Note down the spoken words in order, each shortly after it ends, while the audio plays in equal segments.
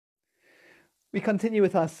We continue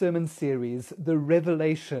with our sermon series, The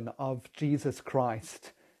Revelation of Jesus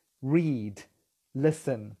Christ. Read,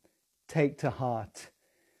 listen, take to heart.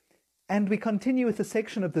 And we continue with a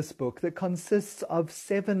section of this book that consists of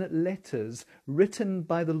 7 letters written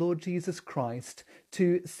by the Lord Jesus Christ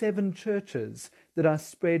to 7 churches that are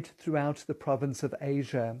spread throughout the province of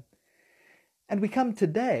Asia. And we come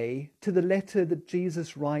today to the letter that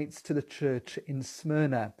Jesus writes to the church in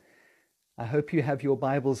Smyrna. I hope you have your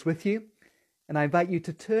Bibles with you. And I invite you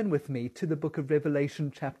to turn with me to the book of Revelation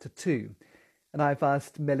chapter 2. And I've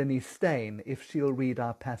asked Melanie Stain if she'll read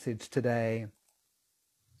our passage today.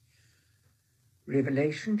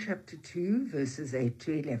 Revelation chapter 2, verses 8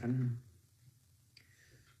 to 11.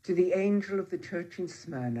 To the angel of the church in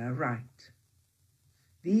Smyrna write,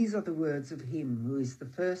 These are the words of him who is the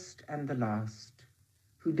first and the last,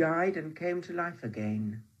 who died and came to life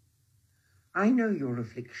again. I know your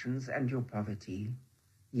afflictions and your poverty,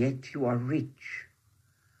 yet you are rich.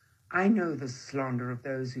 I know the slander of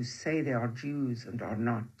those who say they are Jews and are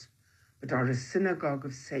not, but are a synagogue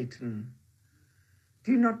of Satan.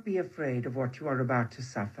 Do not be afraid of what you are about to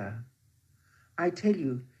suffer. I tell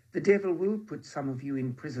you, the devil will put some of you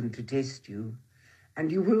in prison to test you, and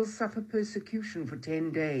you will suffer persecution for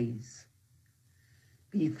 10 days.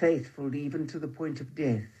 Be faithful even to the point of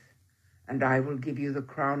death, and I will give you the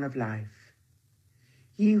crown of life.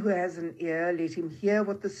 He who has an ear, let him hear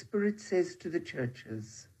what the Spirit says to the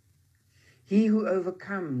churches. He who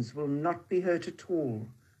overcomes will not be hurt at all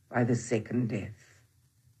by the second death.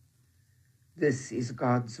 This is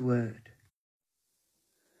God's word.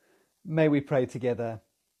 May we pray together.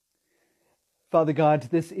 Father God,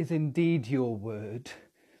 this is indeed your word.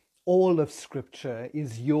 All of Scripture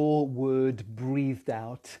is your word breathed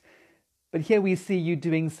out. But here we see you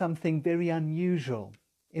doing something very unusual,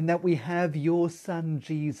 in that we have your Son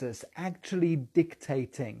Jesus actually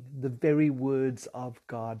dictating the very words of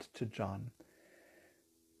God to John.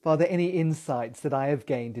 Father, any insights that I have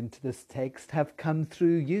gained into this text have come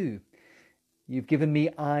through you. You've given me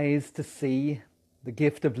eyes to see, the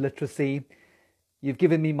gift of literacy. You've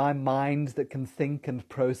given me my mind that can think and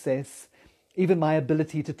process. Even my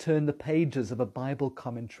ability to turn the pages of a Bible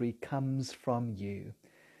commentary comes from you.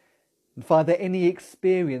 And Father, any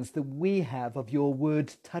experience that we have of your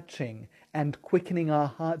word touching and quickening our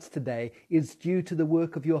hearts today is due to the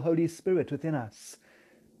work of your Holy Spirit within us.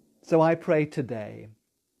 So I pray today,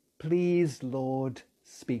 please, Lord,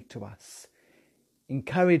 speak to us.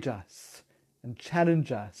 Encourage us and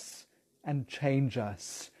challenge us and change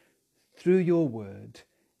us through your word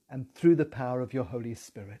and through the power of your Holy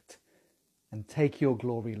Spirit. And take your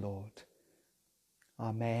glory, Lord.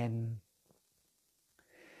 Amen.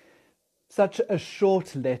 Such a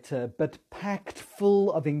short letter, but packed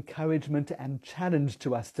full of encouragement and challenge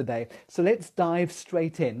to us today. So let's dive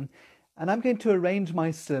straight in. And I'm going to arrange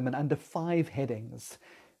my sermon under 5 headings.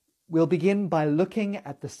 We'll begin by looking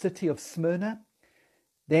at the city of Smyrna,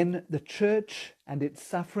 then the church and its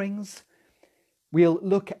sufferings. We'll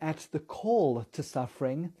look at the call to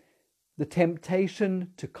suffering, the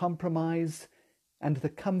temptation to compromise, and the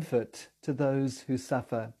comfort to those who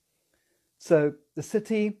suffer. So the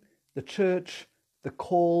city, the church, the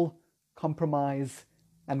call, compromise,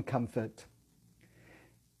 and comfort.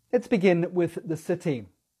 Let's begin with the city.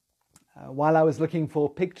 While I was looking for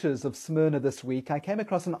pictures of Smyrna this week, I came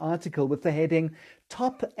across an article with the heading,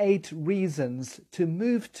 Top 8 Reasons to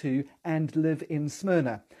Move to and Live in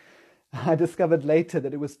Smyrna. I discovered later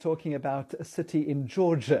that it was talking about a city in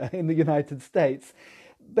Georgia in the United States.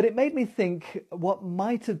 But it made me think what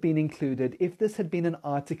might have been included if this had been an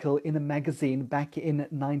article in a magazine back in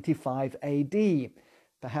 95 AD,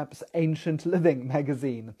 perhaps Ancient Living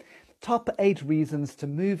magazine. Top 8 reasons to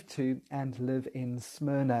move to and live in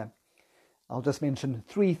Smyrna. I'll just mention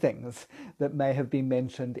 3 things that may have been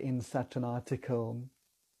mentioned in such an article.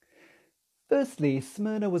 Firstly,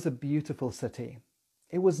 Smyrna was a beautiful city.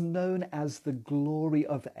 It was known as the glory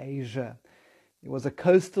of Asia. It was a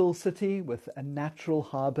coastal city with a natural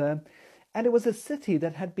harbour, and it was a city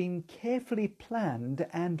that had been carefully planned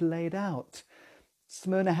and laid out.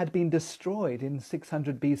 Smyrna had been destroyed in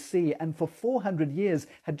 600 BC and for 400 years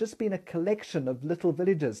had just been a collection of little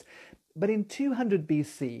villages. But in 200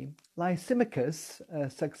 BC, Lysimachus, a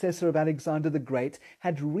successor of Alexander the Great,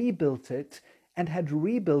 had rebuilt it and had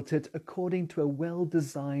rebuilt it according to a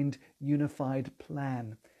well-designed, unified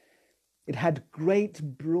plan. It had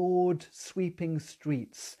great, broad, sweeping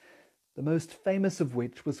streets, the most famous of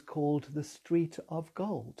which was called the Street of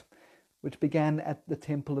Gold, which began at the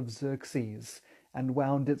Temple of Xerxes and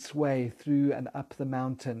wound its way through and up the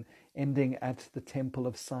mountain, ending at the Temple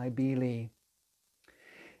of Cybele.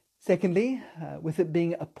 Secondly, with it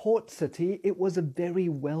being a port city, it was a very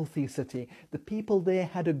wealthy city. The people there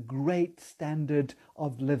had a great standard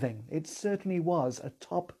of living. It certainly was a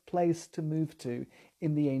top place to move to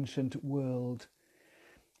in the ancient world.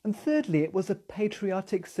 And thirdly, it was a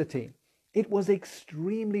patriotic city. It was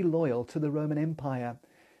extremely loyal to the Roman Empire.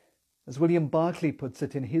 As William Barclay puts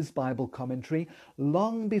it in his Bible commentary,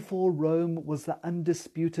 long before Rome was the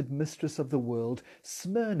undisputed mistress of the world,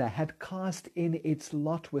 Smyrna had cast in its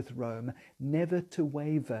lot with Rome, never to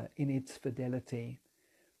waver in its fidelity.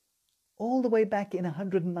 All the way back in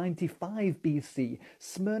 195 BC,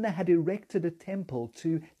 Smyrna had erected a temple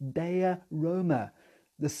to Dea Roma,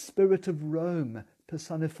 the spirit of Rome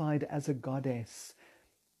personified as a goddess.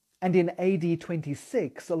 And in AD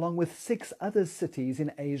 26, along with 6 other cities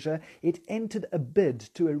in Asia, it entered a bid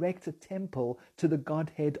to erect a temple to the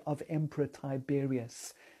godhead of Emperor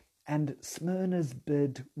Tiberius. And Smyrna's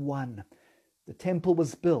bid won. The temple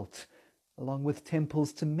was built, along with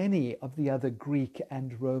temples to many of the other Greek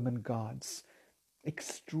and Roman gods.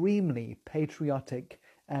 Extremely patriotic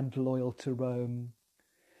and loyal to Rome.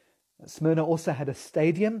 Smyrna also had a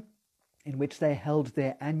stadium in which they held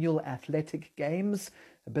their annual athletic games,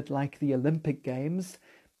 a bit like the Olympic Games,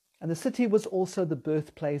 and the city was also the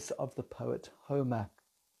birthplace of the poet Homer.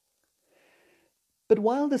 But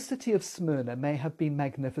while the city of Smyrna may have been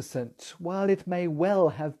magnificent, while it may well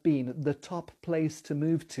have been the top place to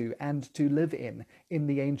move to and to live in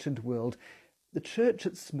the ancient world, the church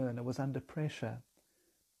at Smyrna was under pressure.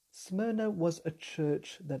 Smyrna was a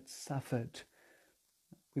church that suffered.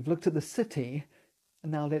 We've looked at the city,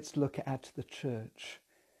 and now let's look at the church.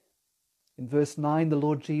 In verse 9, the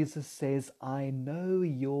Lord Jesus says, "I know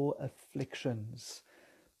your afflictions."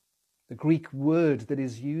 The Greek word that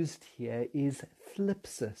is used here is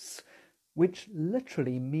thlipsis, which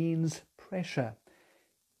literally means pressure.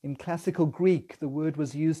 In classical Greek, the word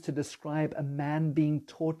was used to describe a man being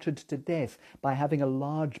tortured to death by having a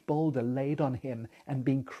large boulder laid on him and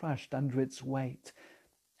being crushed under its weight.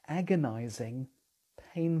 Agonizing,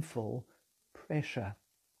 painful pressure,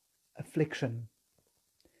 affliction.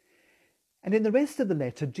 And in the rest of the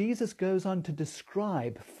letter, Jesus goes on to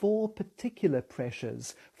describe 4 particular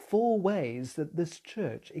pressures, 4 ways that this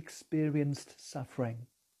church experienced suffering.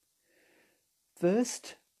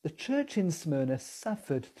 First, the church in Smyrna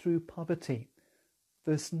suffered through poverty.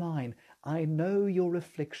 Verse 9, "I know your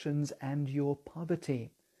afflictions and your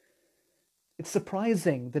poverty." It's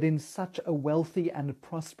surprising that in such a wealthy and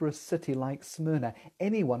prosperous city like Smyrna,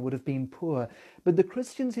 anyone would have been poor. But the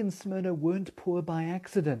Christians in Smyrna weren't poor by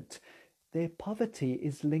accident. Their poverty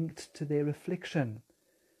is linked to their affliction.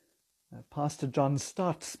 Pastor John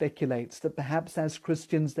Stott speculates that perhaps as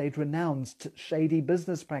Christians they'd renounced shady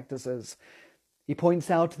business practices. He points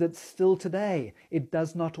out that still today it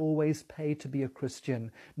does not always pay to be a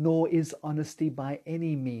Christian, nor is honesty by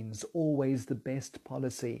any means always the best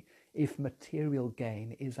policy if material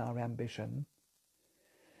gain is our ambition.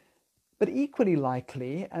 But equally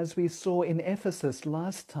likely, as we saw in Ephesus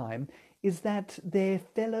last time, is that their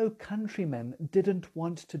fellow countrymen didn't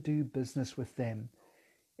want to do business with them.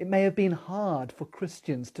 It may have been hard for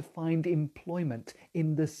Christians to find employment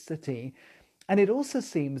in this city, and it also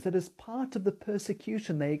seems that as part of the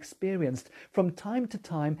persecution they experienced, from time to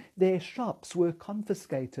time their shops were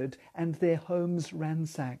confiscated and their homes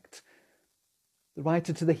ransacked. The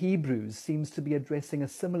writer to the Hebrews seems to be addressing a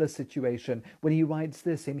similar situation when he writes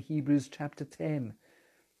this in Hebrews chapter 10.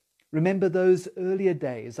 "Remember those earlier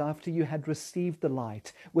days after you had received the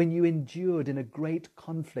light, when you endured in a great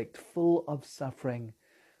conflict full of suffering.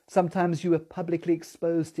 Sometimes you were publicly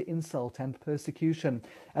exposed to insult and persecution.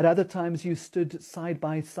 At other times you stood side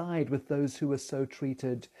by side with those who were so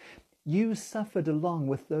treated. You suffered along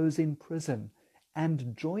with those in prison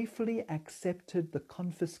and joyfully accepted the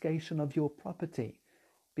confiscation of your property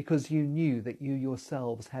because you knew that you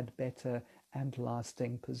yourselves had better and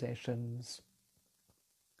lasting possessions."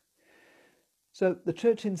 So the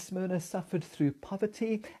church in Smyrna suffered through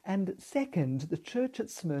poverty, and second, the church at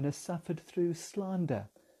Smyrna suffered through slander.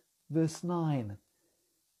 Verse 9,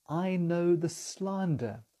 "I know the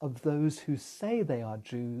slander of those who say they are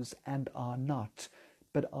Jews and are not,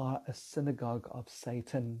 but are a synagogue of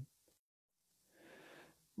Satan."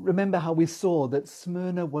 Remember how we saw that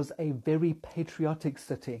Smyrna was a very patriotic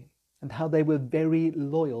city and how they were very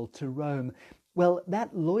loyal to Rome. Well,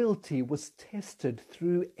 that loyalty was tested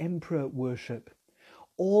through emperor worship.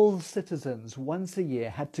 All citizens once a year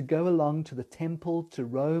had to go along to the temple to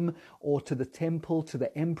Rome or to the temple to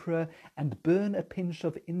the emperor and burn a pinch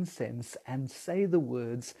of incense and say the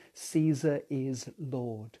words, "Caesar is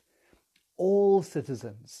Lord." All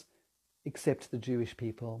citizens except the Jewish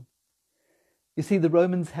people. You You see, the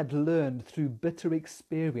Romans had learned through bitter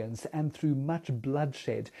experience and through much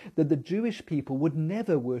bloodshed that the Jewish people would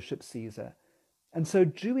never worship Caesar. And so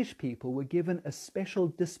Jewish people were given a special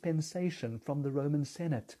dispensation from the Roman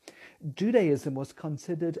Senate. Judaism was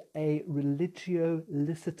considered a religio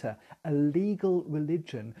licita, a legal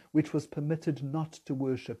religion which was permitted not to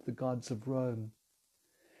worship the gods of Rome.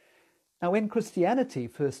 Now, when Christianity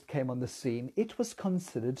first came on the scene, it was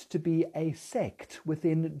considered to be a sect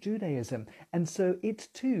within Judaism, and so it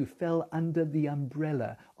too fell under the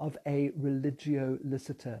umbrella of a religio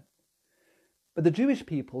licita. But the Jewish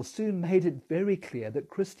people soon made it very clear that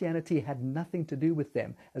Christianity had nothing to do with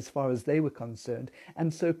them as far as they were concerned,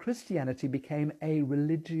 and so Christianity became a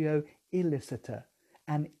religio illicita,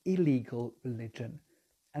 an illegal religion,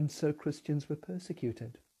 and so Christians were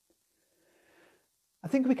persecuted. I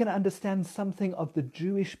think we can understand something of the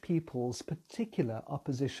Jewish people's particular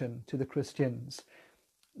opposition to the Christians.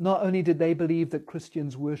 Not only did they believe that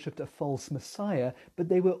Christians worshipped a false Messiah, but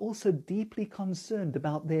they were also deeply concerned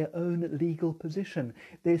about their own legal position.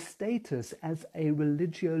 Their status as a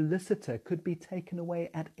religio licita could be taken away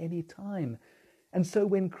at any time. And so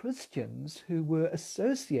when Christians who were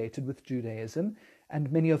associated with Judaism,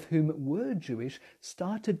 and many of whom were Jewish,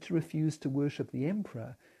 started to refuse to worship the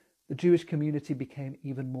emperor, the Jewish community became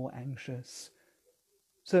even more anxious.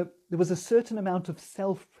 So there was a certain amount of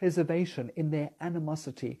self-preservation in their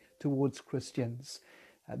animosity towards Christians.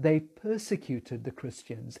 They persecuted the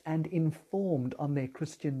Christians and informed on their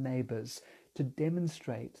Christian neighbors to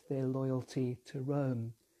demonstrate their loyalty to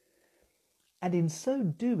Rome. And in so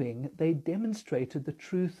doing, they demonstrated the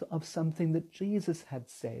truth of something that Jesus had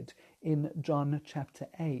said in John chapter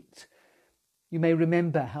 8. You may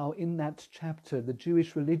remember how in that chapter the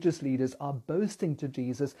Jewish religious leaders are boasting to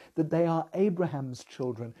Jesus that they are Abraham's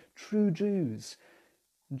children, true Jews.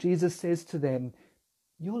 And Jesus says to them,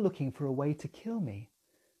 "You're looking for a way to kill me.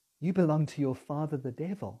 You belong to your father the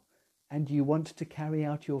devil, and you want to carry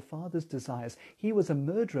out your father's desires. He was a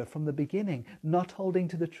murderer from the beginning, not holding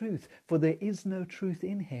to the truth, for there is no truth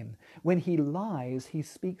in him. When he lies, he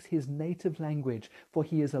speaks his native language, for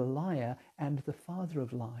he is a liar and the father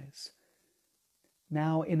of lies."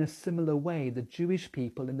 Now, in a similar way, the Jewish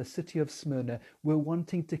people in the city of Smyrna were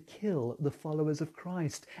wanting to kill the followers of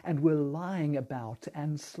Christ and were lying about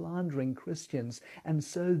and slandering Christians. And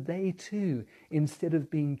so they too, instead of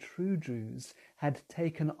being true Jews, had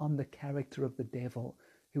taken on the character of the devil,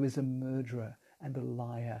 who is a murderer and a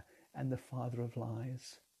liar and the father of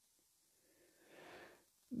lies.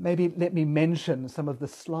 Maybe let me mention some of the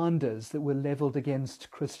slanders that were leveled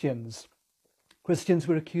against Christians. Christians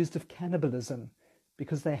were accused of cannibalism,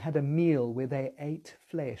 because they had a meal where they ate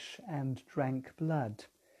flesh and drank blood.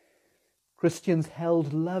 Christians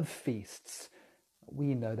held love feasts.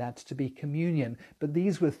 We know that to be communion, but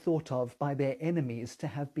these were thought of by their enemies to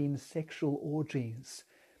have been sexual orgies.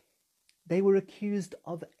 They were accused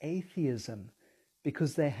of atheism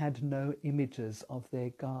because they had no images of their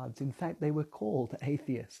gods. In fact, they were called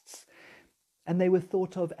atheists. And they were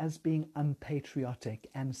thought of as being unpatriotic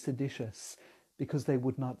and seditious, because they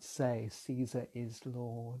would not say Caesar is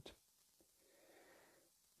Lord.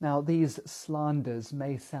 Now, these slanders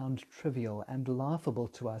may sound trivial and laughable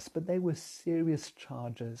to us, but they were serious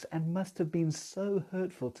charges and must have been so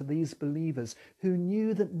hurtful to these believers who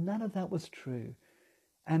knew that none of that was true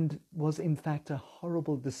and was in fact a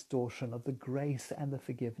horrible distortion of the grace and the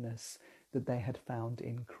forgiveness that they had found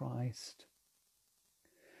in Christ.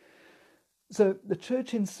 So the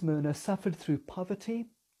church in Smyrna suffered through poverty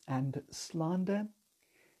and slander.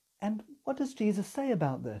 And what does Jesus say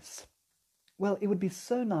about this? Well, it would be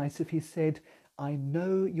so nice if he said, "I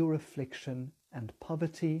know your affliction and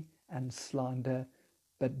poverty and slander,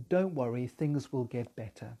 but don't worry, things will get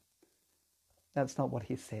better." That's not what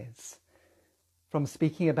he says. From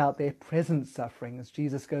speaking about their present sufferings,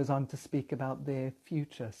 Jesus goes on to speak about their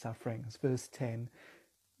future sufferings. Verse 10,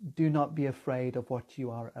 "Do not be afraid of what you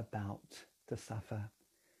are about to suffer."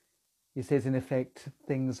 He says, in effect,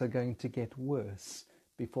 things are going to get worse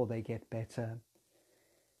before they get better.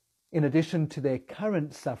 In addition to their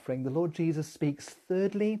current suffering, the Lord Jesus speaks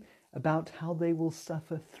thirdly about how they will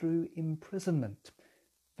suffer through imprisonment.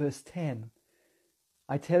 Verse 10,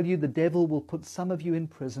 "I tell you, the devil will put some of you in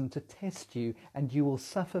prison to test you, and you will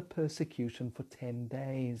suffer persecution for 10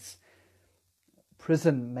 days.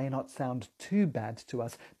 Prison may not sound too bad to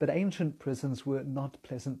us, but ancient prisons were not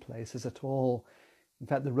pleasant places at all. In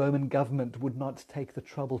fact, the Roman government would not take the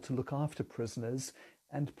trouble to look after prisoners,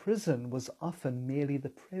 and prison was often merely the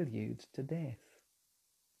prelude to death.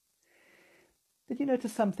 Did you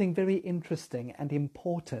notice something very interesting and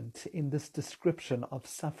important in this description of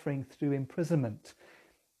suffering through imprisonment?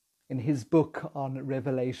 In his book on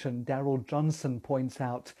Revelation, Darrell Johnson points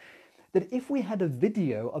out that if we had a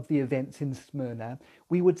video of the events in Smyrna,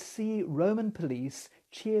 we would see Roman police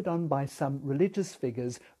cheered on by some religious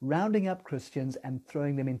figures rounding up Christians and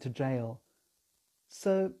throwing them into jail.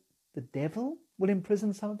 So the devil will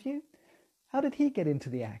imprison some of you? How did he get into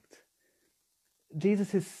the act?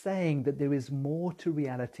 Jesus is saying that there is more to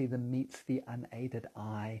reality than meets the unaided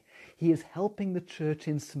eye. He is helping the church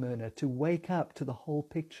in Smyrna to wake up to the whole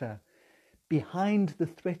picture. Behind the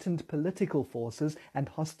threatened political forces and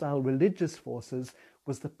hostile religious forces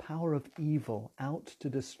was the power of evil out to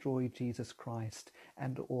destroy Jesus Christ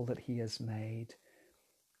and all that he has made.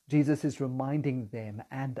 Jesus is reminding them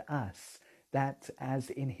and us that, as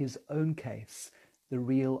in his own case, the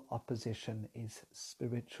real opposition is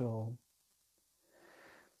spiritual.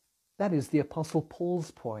 That is the Apostle Paul's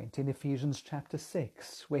point in Ephesians chapter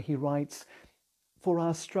 6, where he writes, "For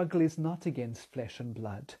our struggle is not against flesh and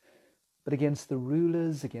blood, but against the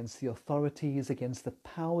rulers, against the authorities, against the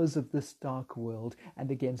powers of this dark world, and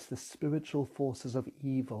against the spiritual forces of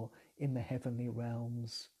evil in the heavenly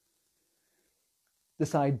realms."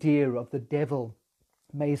 This idea of the devil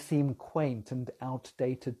may seem quaint and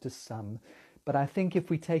outdated to some, but I think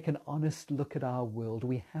if we take an honest look at our world,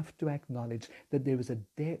 we have to acknowledge that there is a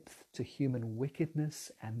depth to human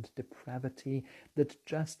wickedness and depravity that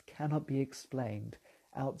just cannot be explained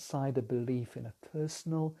outside a belief in a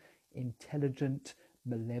personal, intelligent,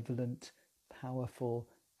 malevolent, powerful,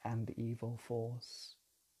 and evil force.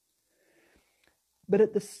 But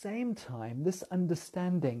at the same time, this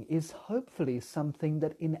understanding is hopefully something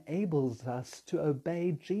that enables us to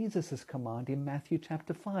obey Jesus' command in Matthew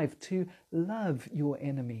chapter 5 to love your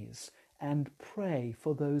enemies and pray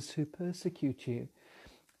for those who persecute you.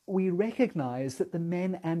 We recognize that the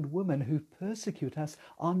men and women who persecute us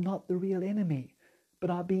are not the real enemy, but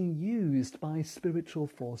are being used by spiritual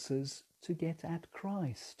forces to get at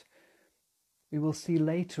Christ. We will see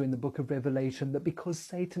later in the book of Revelation that because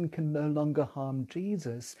Satan can no longer harm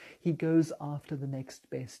Jesus, he goes after the next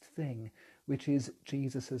best thing, which is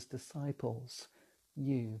Jesus' disciples,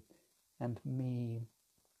 you and me.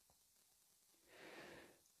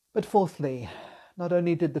 But fourthly, not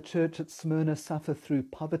only did the church at Smyrna suffer through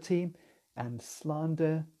poverty and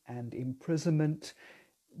slander and imprisonment,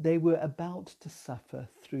 they were about to suffer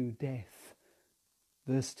through death.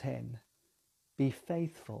 Verse 10, "Be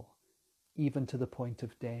faithful even to the point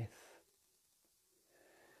of death."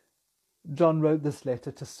 John wrote this letter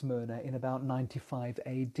to Smyrna in about 95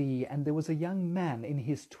 AD, and there was a young man in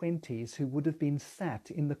his 20s who would have been sat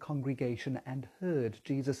in the congregation and heard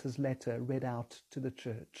Jesus' letter read out to the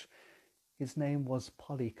church. His name was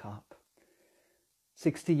Polycarp.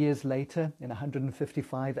 60 years later, in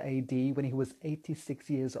 155 AD, when he was 86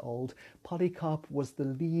 years old, Polycarp was the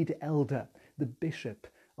lead elder, the bishop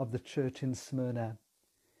of the church in Smyrna.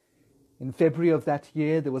 In February of that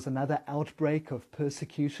year, there was another outbreak of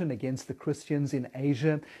persecution against the Christians in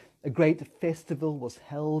Asia. A great festival was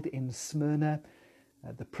held in Smyrna.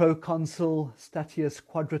 The proconsul Statius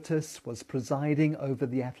Quadratus was presiding over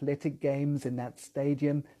the athletic games in that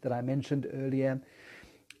stadium that I mentioned earlier.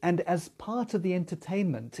 And as part of the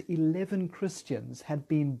entertainment, 11 Christians had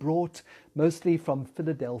been brought, mostly from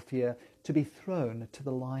Philadelphia, to be thrown to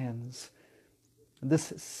the lions.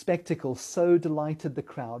 This spectacle so delighted the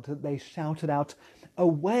crowd that they shouted out,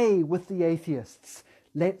 "Away with the atheists!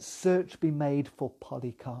 Let search be made for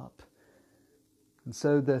Polycarp." And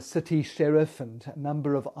so the city sheriff and a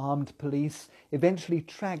number of armed police eventually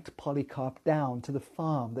tracked Polycarp down to the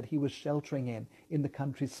farm that he was sheltering in the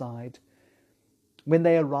countryside. When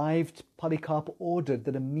they arrived, Polycarp ordered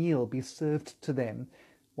that a meal be served to them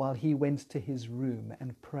while he went to his room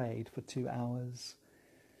and prayed for 2 hours.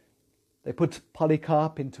 They put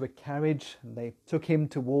Polycarp into a carriage and they took him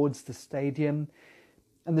towards the stadium.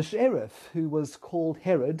 And the sheriff, who was called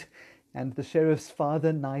Herod, and the sheriff's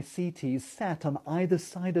father Nicetes sat on either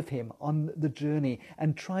side of him on the journey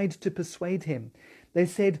and tried to persuade him. They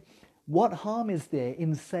said, "What harm is there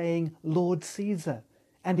in saying, 'Lord Caesar,'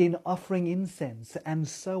 and in offering incense and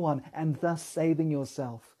so on, and thus saving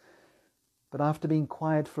yourself?" But after being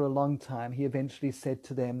quiet for a long time, he eventually said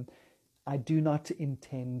to them, "I do not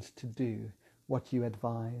intend to do what you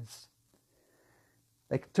advise."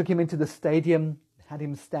 They took him into the stadium, had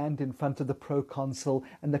him stand in front of the proconsul,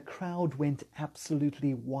 and the crowd went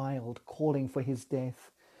absolutely wild, calling for his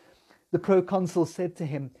death. The proconsul said to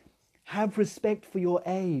him, "Have respect for your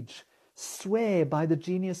age. Swear by the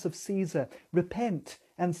genius of Caesar. Repent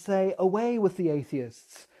and say, 'Away with the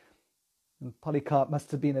atheists.'" And Polycarp must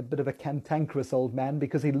have been a bit of a cantankerous old man,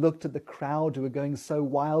 because he looked at the crowd who were going so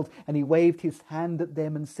wild and he waved his hand at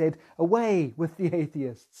them and said, "Away with the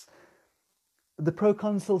atheists." The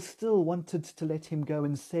proconsul still wanted to let him go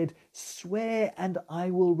and said, "Swear and I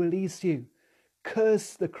will release you.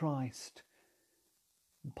 Curse the Christ."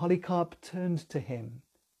 Polycarp turned to him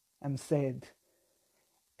and said,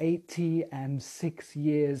 86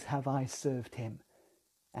 years have I served him,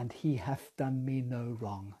 and he hath done me no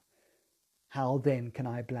wrong. How then can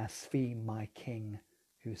I blaspheme my king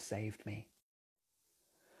who saved me?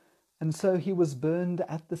 And so he was burned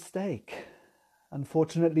at the stake.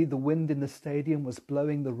 Unfortunately, the wind in the stadium was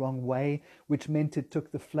blowing the wrong way, which meant it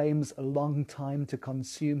took the flames a long time to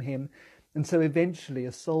consume him. And so eventually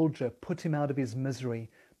a soldier put him out of his misery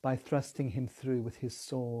by thrusting him through with his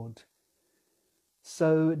sword.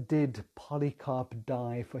 So did Polycarp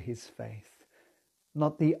die for his faith,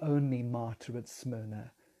 not the only martyr at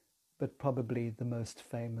Smyrna, but probably the most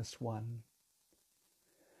famous one.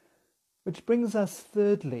 Which brings us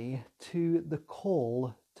thirdly to the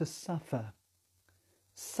call to suffer.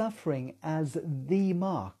 Suffering as the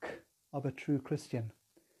mark of a true Christian.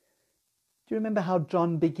 Do you remember how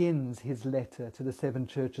John begins his letter to the 7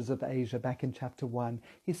 churches of Asia back in chapter 1?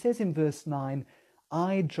 He says in verse 9,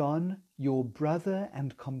 "I, John, your brother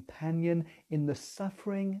and companion in the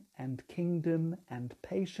suffering and kingdom and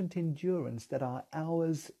patient endurance that are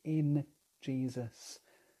ours in Jesus."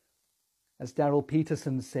 As Darrell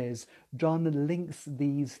Peterson says, John links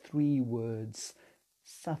these 3 words,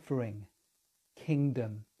 suffering,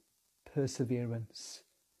 kingdom, perseverance.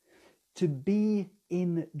 To be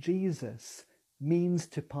in Jesus means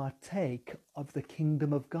to partake of the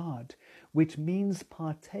kingdom of God, which means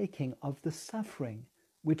partaking of the suffering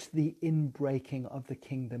which the inbreaking of the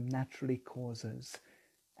kingdom naturally causes,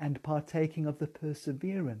 and partaking of the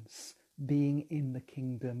perseverance being in the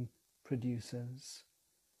kingdom produces.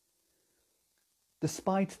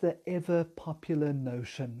 Despite the ever popular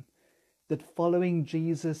notion that following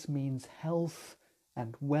Jesus means health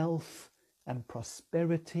and wealth and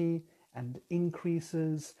prosperity and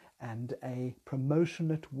increases and a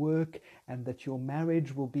promotion at work, and that your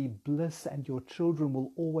marriage will be bliss and your children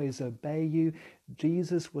will always obey you,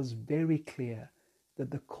 Jesus was very clear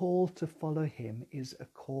that the call to follow him is a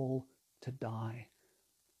call to die.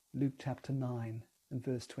 Luke chapter 9 and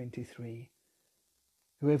verse 23.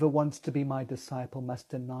 "Whoever wants to be my disciple must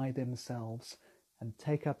deny themselves and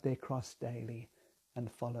take up their cross daily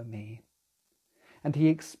and follow me." And he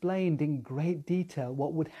explained in great detail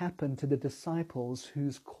what would happen to the disciples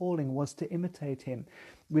whose calling was to imitate him.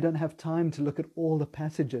 We don't have time to look at all the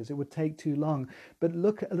passages. It would take too long. But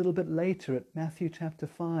look a little bit later at Matthew chapter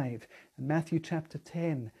 5 and Matthew chapter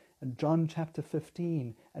 10 and John chapter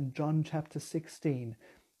 15 and John chapter 16.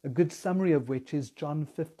 A good summary of which is John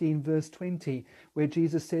 15 verse 20, where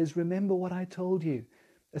Jesus says, "Remember what I told you.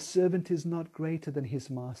 A servant is not greater than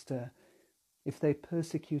his master. If they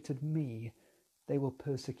persecuted me, they will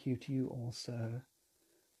persecute you also."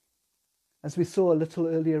 As we saw a little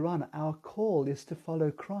earlier on, our call is to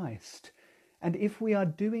follow Christ. And if we are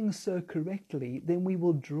doing so correctly, then we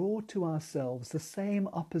will draw to ourselves the same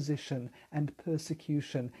opposition and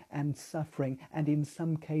persecution and suffering, and in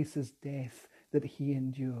some cases death, that he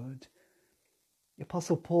endured. The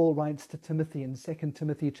Apostle Paul writes to Timothy in 2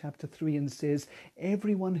 Timothy chapter 3 and says,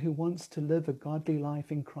 "Everyone who wants to live a godly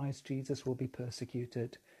life in Christ Jesus will be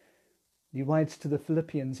persecuted." He writes to the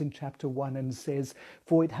Philippians in chapter 1 and says,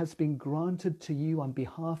 "For it has been granted to you on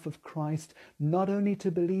behalf of Christ not only to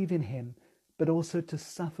believe in him, but also to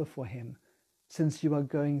suffer for him, since you are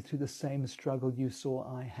going through the same struggle you saw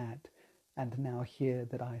I had, and now hear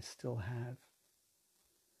that I still have."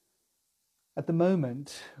 At the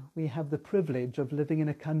moment, we have the privilege of living in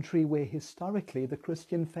a country where historically the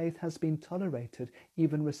Christian faith has been tolerated,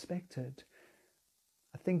 even respected.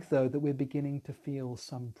 I think, though, that we're beginning to feel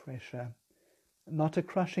some pressure. Not a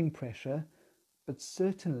crushing pressure, but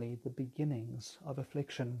certainly the beginnings of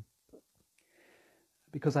affliction.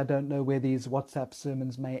 Because I don't know where these WhatsApp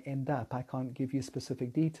sermons may end up, I can't give you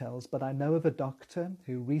specific details, but I know of a doctor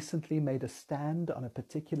who recently made a stand on a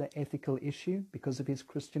particular ethical issue because of his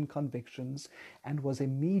Christian convictions and was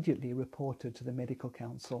immediately reported to the medical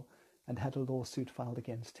council and had a lawsuit filed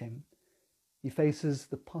against him. He faces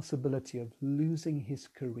the possibility of losing his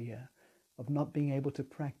career, of not being able to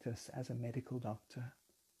practice as a medical doctor.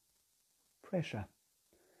 Pressure.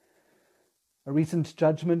 A recent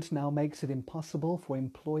judgment now makes it impossible for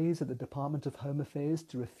employees at the Department of Home Affairs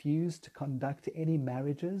to refuse to conduct any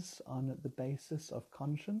marriages on the basis of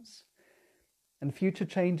conscience. And future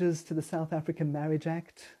changes to the South African Marriage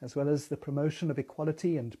Act, as well as the Promotion of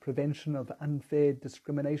Equality and Prevention of Unfair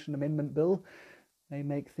Discrimination Amendment Bill, may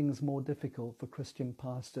make things more difficult for Christian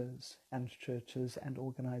pastors and churches and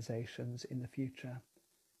organizations in the future.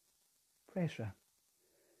 Pressure.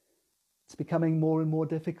 It's becoming more and more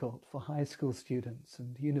difficult for high school students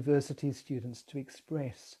and university students to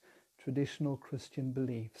express traditional Christian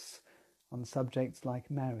beliefs on subjects like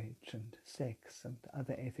marriage and sex and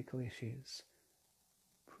other ethical issues.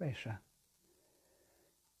 Pressure.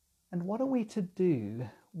 And what are we to do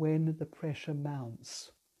when the pressure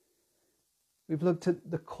mounts? We've looked at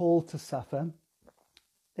the call to suffer.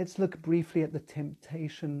 Let's look briefly at the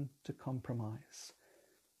temptation to compromise.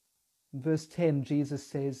 In verse 10, Jesus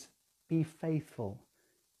says, "Be faithful,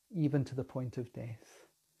 even to the point of death."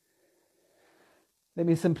 Let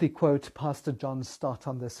me simply quote Pastor John Stott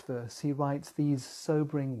on this verse. He writes these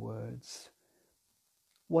sobering words.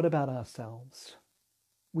 What about ourselves?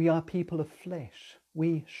 We are people of flesh.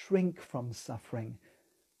 We shrink from suffering.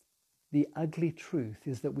 The ugly truth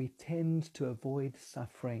is that we tend to avoid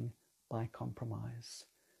suffering by compromise.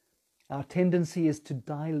 Our tendency is to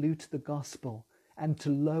dilute the gospel and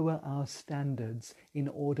to lower our standards in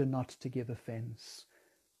order not to give offense.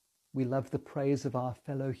 We love the praise of our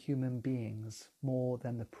fellow human beings more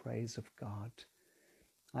than the praise of God.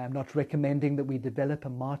 I am not recommending that we develop a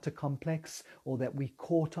martyr complex or that we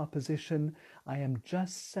court opposition. I am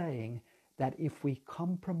just saying that if we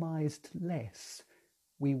compromised less,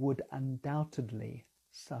 we would undoubtedly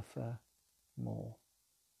suffer more.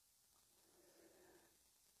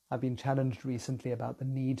 I've been challenged recently about the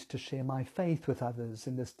need to share my faith with others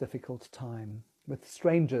in this difficult time, with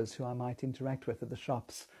strangers who I might interact with at the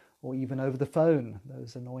shops or even over the phone,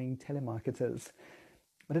 those annoying telemarketers.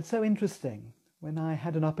 But it's so interesting. When I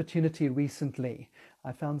had an opportunity recently,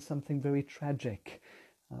 I found something very tragic.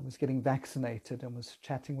 I was getting vaccinated and was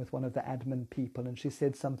chatting with one of the admin people, and she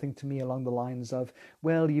said something to me along the lines of,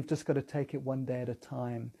 "Well, you've just got to take it one day at a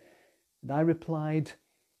time." And I replied,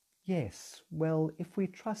 "Yes, well, if we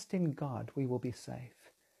trust in God, we will be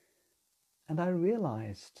safe." And I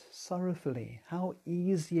realized sorrowfully how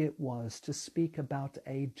easy it was to speak about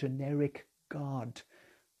a generic God,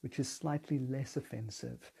 which is slightly less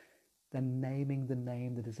offensive than naming the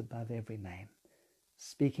name that is above every name,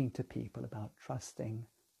 speaking to people about trusting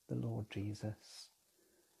the Lord Jesus.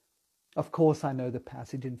 Of course, I know the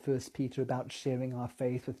passage in 1 Peter about sharing our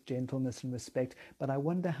faith with gentleness and respect, but I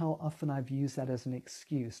wonder how often I've used that as an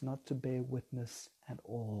excuse not to bear witness at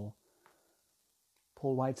all.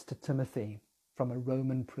 Paul writes to Timothy from a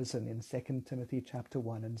Roman prison in 2 Timothy chapter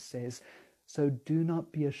 1 and says, "So do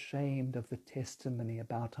not be ashamed of the testimony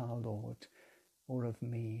about our Lord, or of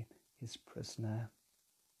me, his prisoner."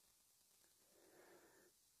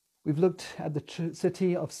 We've looked at the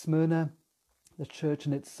city of Smyrna, the church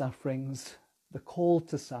and its sufferings, the call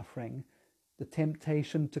to suffering, the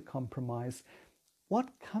temptation to compromise.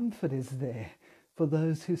 What comfort is there for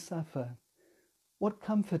those who suffer? What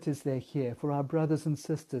comfort is there here for our brothers and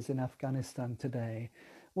sisters in Afghanistan today?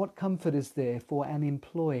 What comfort is there for an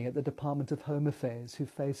employee at the Department of Home Affairs who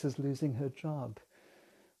faces losing her job?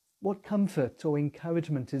 What comfort or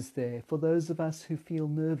encouragement is there for those of us who feel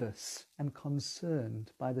nervous and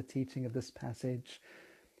concerned by the teaching of this passage,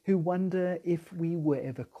 who wonder if we were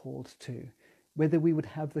ever called to, whether we would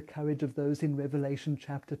have the courage of those in Revelation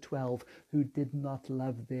chapter 12 who did not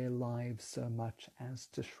love their lives so much as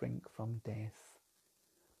to shrink from death?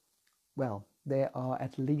 Well, there are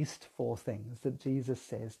at least 4 things that Jesus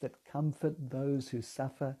says that comfort those who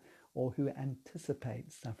suffer or who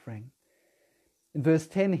anticipate suffering. In verse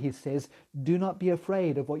 10 he says, "Do not be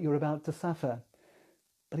afraid of what you're about to suffer."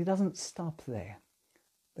 But he doesn't stop there.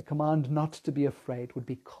 The command not to be afraid would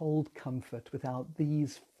be cold comfort without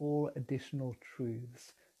these 4 additional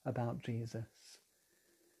truths about Jesus.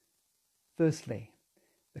 Firstly,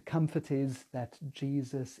 the comfort is that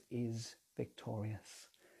Jesus is victorious.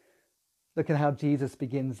 Look at how Jesus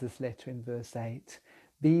begins this letter in verse 8.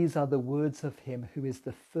 "These are the words of him who is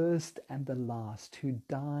the first and the last, who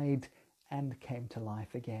died and came to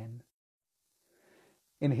life again."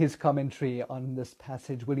 In his commentary on this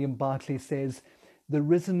passage, William Barclay says, "The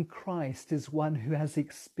risen Christ is one who has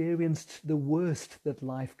experienced the worst that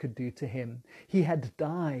life could do to him. He had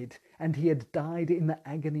died, and he had died in the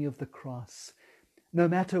agony of the cross. No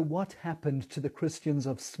matter what happened to the Christians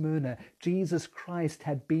of Smyrna, Jesus Christ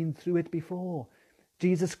had been through it before.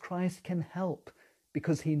 Jesus Christ can help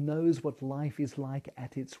because he knows what life is like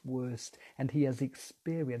at its worst, and he has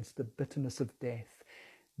experienced the bitterness of death.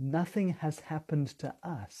 Nothing has happened to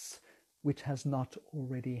us which has not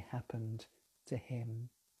already happened to him."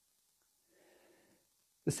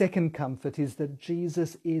 The second comfort is that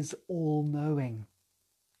Jesus is all-knowing.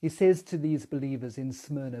 He says to these believers in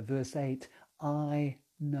Smyrna, verse 8, "I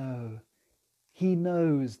know." He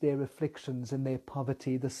knows their afflictions and their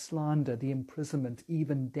poverty, the slander, the imprisonment,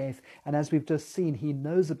 even death. And as we've just seen, he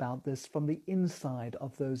knows about this from the inside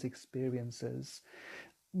of those experiences.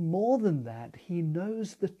 More than that, he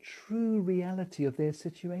knows the true reality of their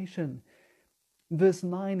situation. Verse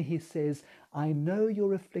 9, he says, I know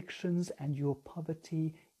your afflictions and your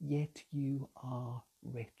poverty, yet you are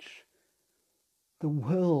rich. The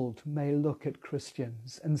world may look at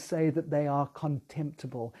Christians and say that they are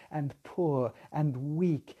contemptible and poor and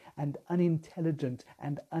weak and unintelligent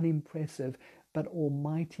and unimpressive, but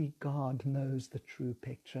Almighty God knows the true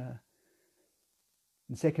picture.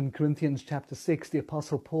 In 2 Corinthians chapter 6, the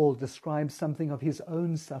Apostle Paul describes something of his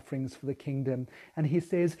own sufferings for the kingdom, and he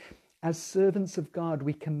says, as servants of God,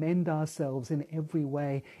 we commend ourselves in every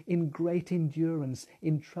way, in great endurance,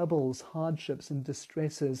 in troubles, hardships, and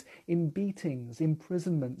distresses, in beatings,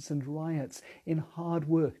 imprisonments, and riots, in hard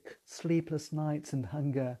work, sleepless nights, and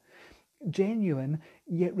hunger, genuine,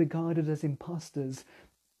 yet regarded as impostors,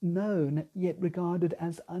 known, yet regarded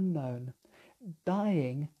as unknown,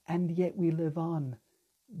 dying, and yet we live on,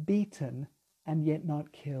 beaten, and yet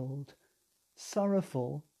not killed,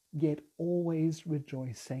 sorrowful, yet always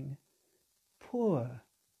rejoicing, poor,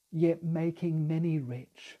 yet making many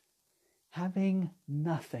rich, having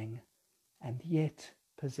nothing, and yet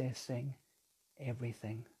possessing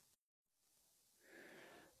everything.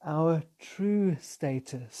 Our true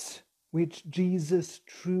status, which Jesus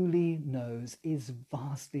truly knows, is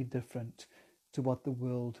vastly different to what the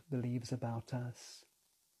world believes about us.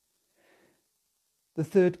 The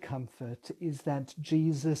third comfort is that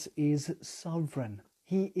Jesus is sovereign.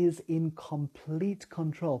 He is in complete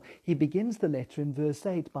control. He begins the letter in verse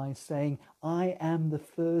 8 by saying, I am the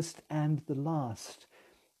first and the last.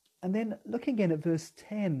 And then look again at verse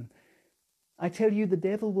 10. I tell you, the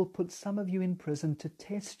devil will put some of you in prison to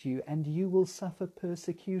test you, and you will suffer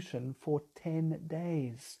persecution for 10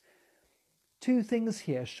 days. Two things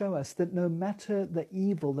here show us that no matter the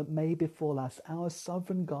evil that may befall us, our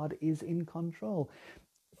sovereign God is in control.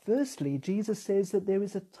 Firstly, Jesus says that there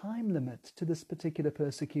is a time limit to this particular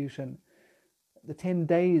persecution. The 10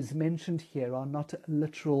 days mentioned here are not a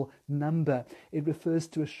literal number. It refers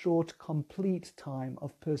to a short, complete time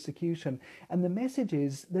of persecution. And the message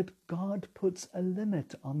is that God puts a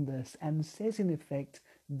limit on this and says, in effect,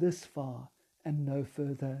 this far and no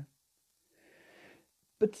further.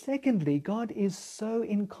 But secondly, God is so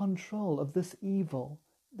in control of this evil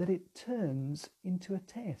that it turns into a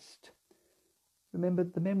test. Remember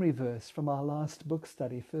the memory verse from our last book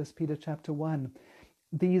study, 1 Peter chapter 1.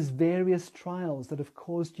 These various trials that have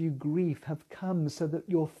caused you grief have come so that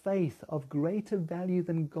your faith, of greater value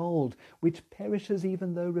than gold, which perishes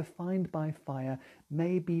even though refined by fire,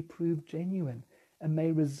 may be proved genuine and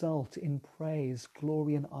may result in praise,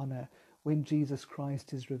 glory, and honor when Jesus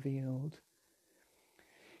Christ is revealed.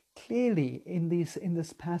 Clearly, in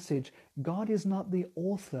this passage, God is not the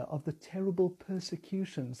author of the terrible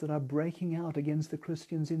persecutions that are breaking out against the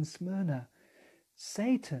Christians in Smyrna.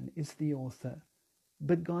 Satan is the author,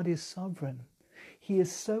 but God is sovereign. He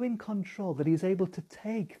is so in control that he's able to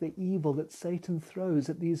take the evil that Satan throws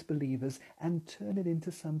at these believers and turn it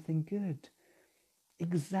into something good.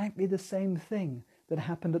 Exactly the same thing that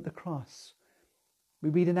happened at the cross. We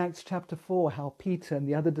read in Acts chapter 4 how Peter and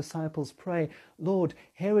the other disciples pray, Lord,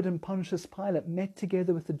 Herod and Pontius Pilate met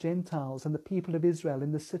together with the Gentiles and the people of Israel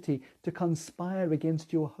in the city to conspire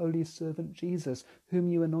against your holy servant Jesus, whom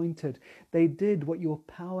you anointed. They did what your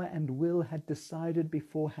power and will had decided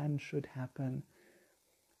beforehand should happen.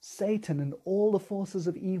 Satan and all the forces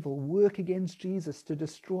of evil work against Jesus to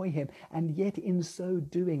destroy him, and yet in so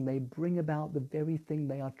doing they bring about the very thing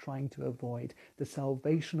they are trying to avoid, the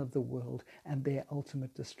salvation of the world and their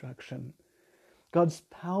ultimate destruction. God's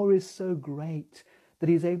power is so great that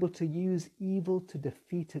he's able to use evil to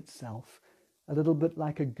defeat itself, a little bit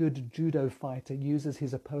like a good judo fighter uses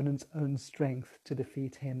his opponent's own strength to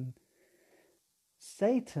defeat him.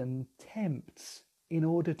 Satan tempts in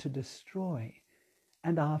order to destroy,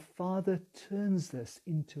 and our Father turns this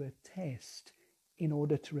into a test in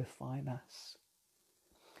order to refine us.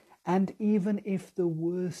 And even if the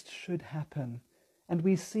worst should happen, and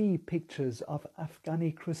we see pictures of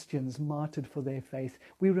Afghani Christians martyred for their faith,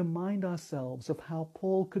 we remind ourselves of how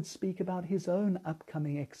Paul could speak about his own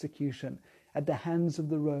upcoming execution at the hands of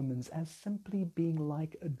the Romans as simply being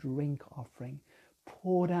like a drink offering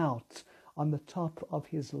poured out on the top of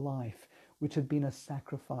his life, which had been a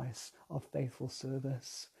sacrifice of faithful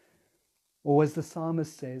service. Or as the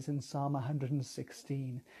psalmist says in Psalm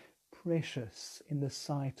 116, precious in the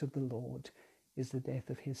sight of the Lord is the death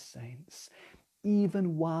of his saints.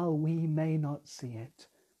 Even while we may not see it,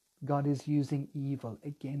 God is using evil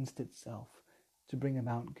against itself to bring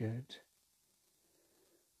about good.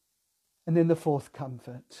 And then the fourth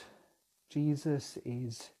comfort, Jesus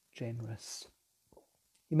is generous.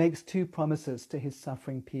 He makes two promises to his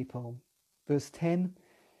suffering people. Verse 10,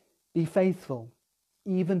 be faithful,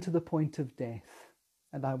 even to the point of death,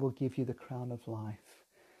 and I will give you the crown of life.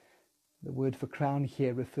 The word for crown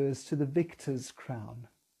here refers to the victor's crown.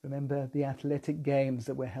 Remember the athletic games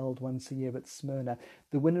that were held once a year at Smyrna.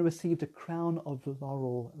 The winner received a crown of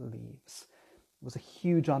laurel leaves. It was a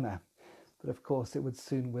huge honor, but of course it would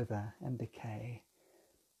soon wither and decay.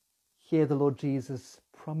 Here the Lord Jesus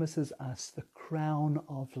promises us the crown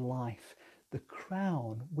of life, the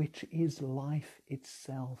crown which is life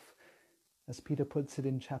itself. As Peter puts it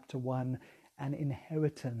in chapter 1, an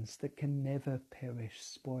inheritance that can never perish,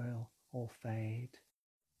 spoil, or fade.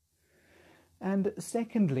 And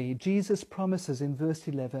secondly, Jesus promises in verse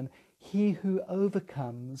 11, he who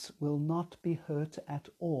overcomes will not be hurt at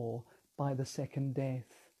all by the second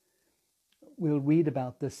death. We'll read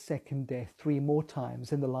about this second death 3 more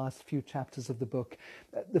times in the last few chapters of the book.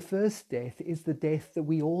 The first death is the death that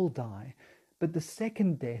we all die, but the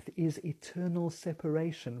second death is eternal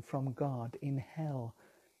separation from God in hell.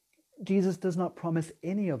 Jesus does not promise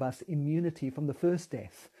any of us immunity from the first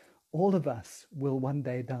death. All of us will one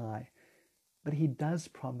day die. But he does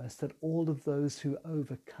promise that all of those who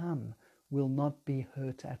overcome will not be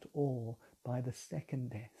hurt at all by the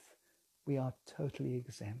second death. We are totally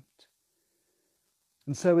exempt.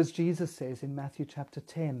 And so as Jesus says in Matthew chapter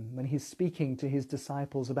 10, when he's speaking to his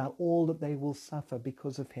disciples about all that they will suffer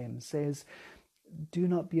because of him, says, do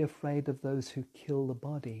not be afraid of those who kill the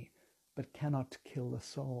body, but cannot kill the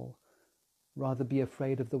soul. Rather be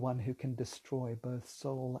afraid of the one who can destroy both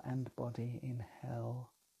soul and body in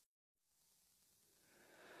hell.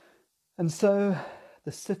 And so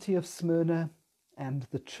the city of Smyrna and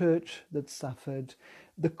the church that suffered,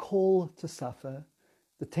 the call to suffer,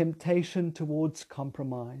 the temptation towards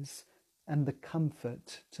compromise, and the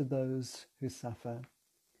comfort to those who suffer.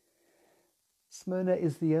 Smyrna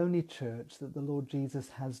is the only church that the Lord Jesus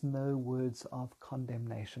has no words of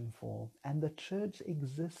condemnation for, and the church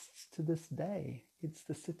exists to this day. It's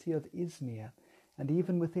the city of Izmir. And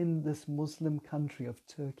even within this Muslim country of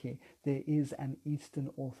Turkey, there is an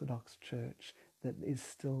Eastern Orthodox church that is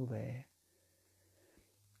still there.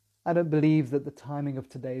 I don't believe that the timing of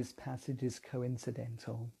today's passage is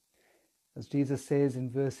coincidental. As Jesus says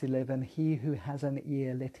in verse 11, he who has an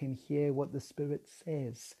ear, let him hear what the Spirit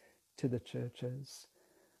says to the churches.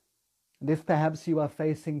 And if perhaps you are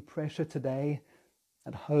facing pressure today,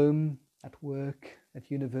 at home, at work,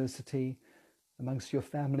 at university, amongst your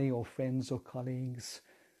family or friends or colleagues,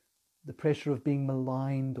 the pressure of being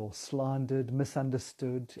maligned or slandered,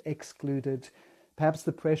 misunderstood, excluded, perhaps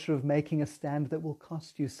the pressure of making a stand that will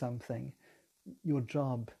cost you something, your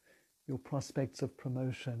job, your prospects of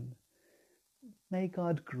promotion. May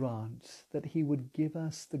God grant that he would give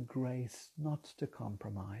us the grace not to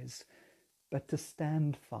compromise, but to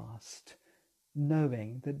stand fast,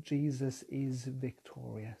 knowing that Jesus is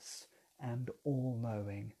victorious and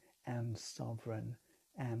all-knowing and sovereign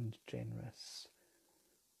and generous.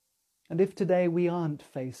 And if today we aren't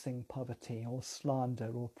facing poverty or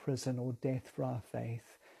slander or prison or death for our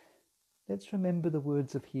faith, let's remember the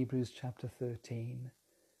words of Hebrews chapter 13.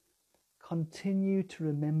 Continue to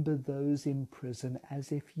remember those in prison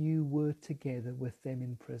as if you were together with them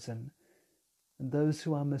in prison, and those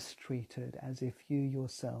who are mistreated as if you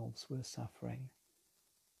yourselves were suffering.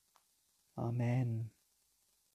 Amen.